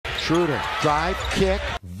Schroeder, drive, kick.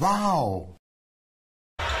 Wow.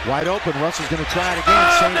 Wide open. Russell's going to try it again.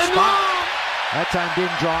 Same spot. That time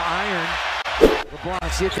didn't draw iron. LeBron,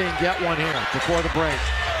 see if they can get one here before the break.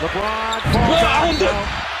 LeBron falls out.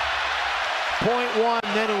 Point one,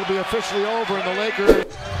 then it will be officially over, and the Lakers.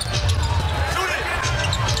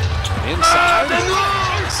 Inside.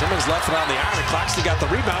 Simmons left it on the iron. Claxton got the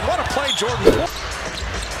rebound. What a play, Jordan.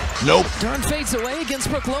 Nope. Durant fades away against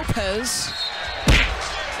Brook Lopez.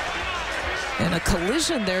 And a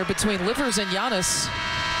collision there between Livers and Giannis.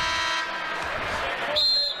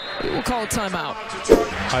 We will call a timeout.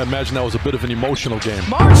 I imagine that was a bit of an emotional game.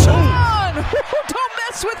 Marshall! Don't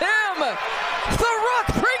mess with him! The Rock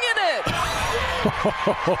bringing it!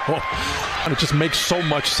 And it just makes so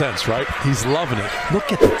much sense, right? He's loving it.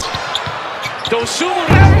 Look at it. Watch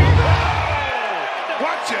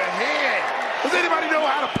your head. Does anybody know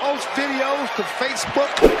how to post videos to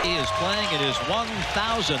Facebook? He is playing at his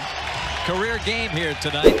 1,000th career game here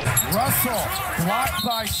tonight. Russell blocked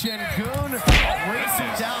by Şengün,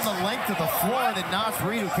 racing down the length of the floor. Then Naz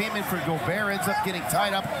Reid, who came in for Gobert, ends up getting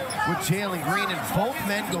tied up with Jalen Green, and both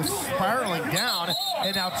men go spiraling down.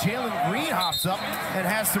 And now Jalen Green hops up and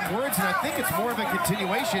has some words, and I think it's more of a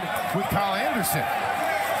continuation with Kyle Anderson.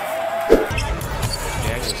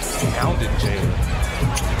 Yeah, just pounded Jalen.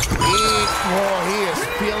 He is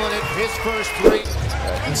feeling it. His first three.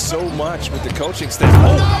 So much with the coaching staff.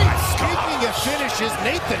 Speaking of finishes,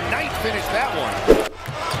 Nathan Knight finished that one.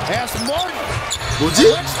 As Martin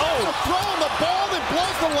throwing the ball and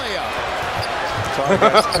blows the layup.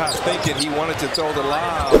 Thinking he wanted to throw the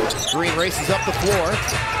lob. Green races up the floor.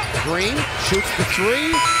 Green shoots the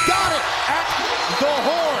three. Got it at the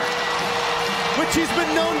horn, which he's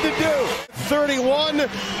been known to do. 31,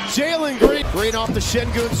 Jalen Green. Green off the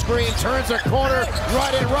Şengün screen, turns a corner,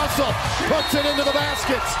 right in Russell, puts it into the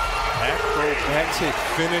baskets. Acrobatic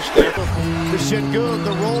finish there. The Şengün,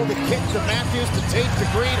 the roll, the kick to Matthews, to Tate, to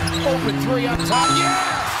Green, open three on top.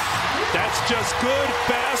 Yes! That's just good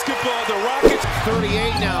basketball. The Rockets.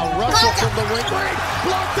 38 now, Russell from the wing. Green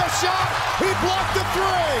blocked the shot, he blocked the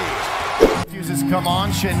three. Matthews has come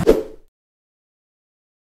on, Şengün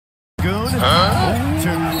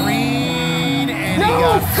to Green, and he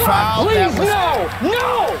got fouled. Please, no!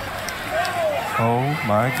 Oh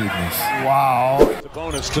my goodness. Wow. The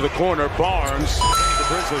bonus to the corner, Barnes. The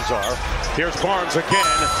Grizzlies are. Here's Barnes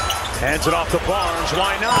again. Hands it off to Barnes.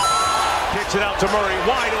 Why not? Kicks it out to Murray.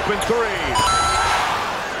 Wide open three.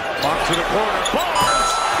 Off to the corner. Barnes.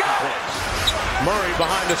 Murray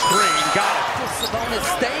behind the screen. Got it. Sabonis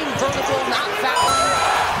staying vertical, not fouling.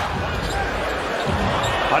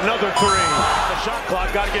 Another three. The shot clock.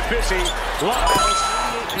 Got to get busy. Lyles.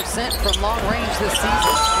 38% from long range this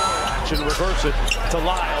season. Action, reverse it to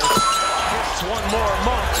Lyles. Gets one more.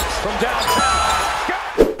 Monk from downtown.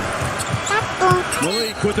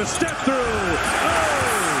 Malik with the step through.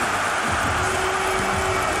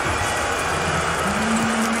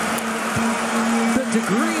 The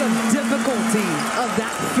degree of difficulty of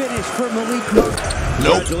that finish for Malik Monk.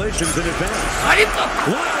 Nope. Congratulations in advance.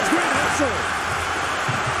 Lyles, great hustle.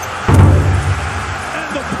 And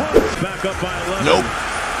the punch back up by 11. Nope.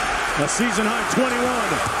 A season high 21.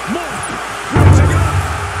 Monk reaching up.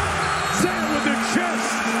 Sam with the chest.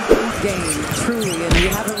 Game, truly, and you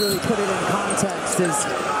haven't really put it in context.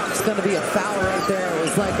 It's going to be a foul right there. It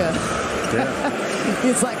was like a,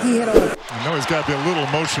 it's like he hit a. I know he's got to be a little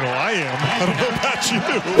emotional. I am. I don't know about you.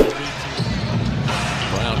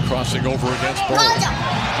 Brown crossing over against Bull.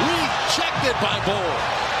 Rejected by Bull.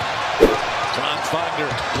 Franz Wagner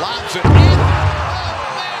lobs it in.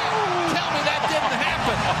 Tell me that didn't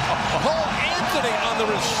happen. Cole Anthony on the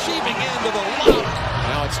receiving end of the lob.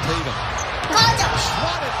 Now it's Tatum.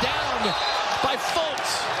 Swatted down by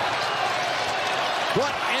Fultz.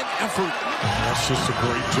 What an effort. That's just a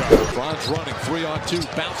great job. Franz running 3-on-2.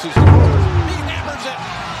 Bounces. He hammers it.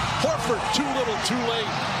 Horford too little too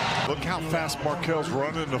late. Look how fast Markel's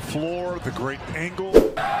running the floor. The great angle.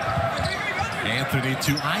 Anthony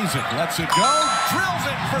to Isaac, lets it go, drills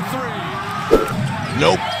it for three.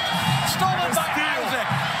 Nope. Stolen by Isaac.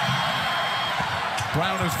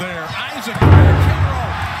 Brown is there. Isaac, Carroll,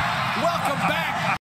 welcome back.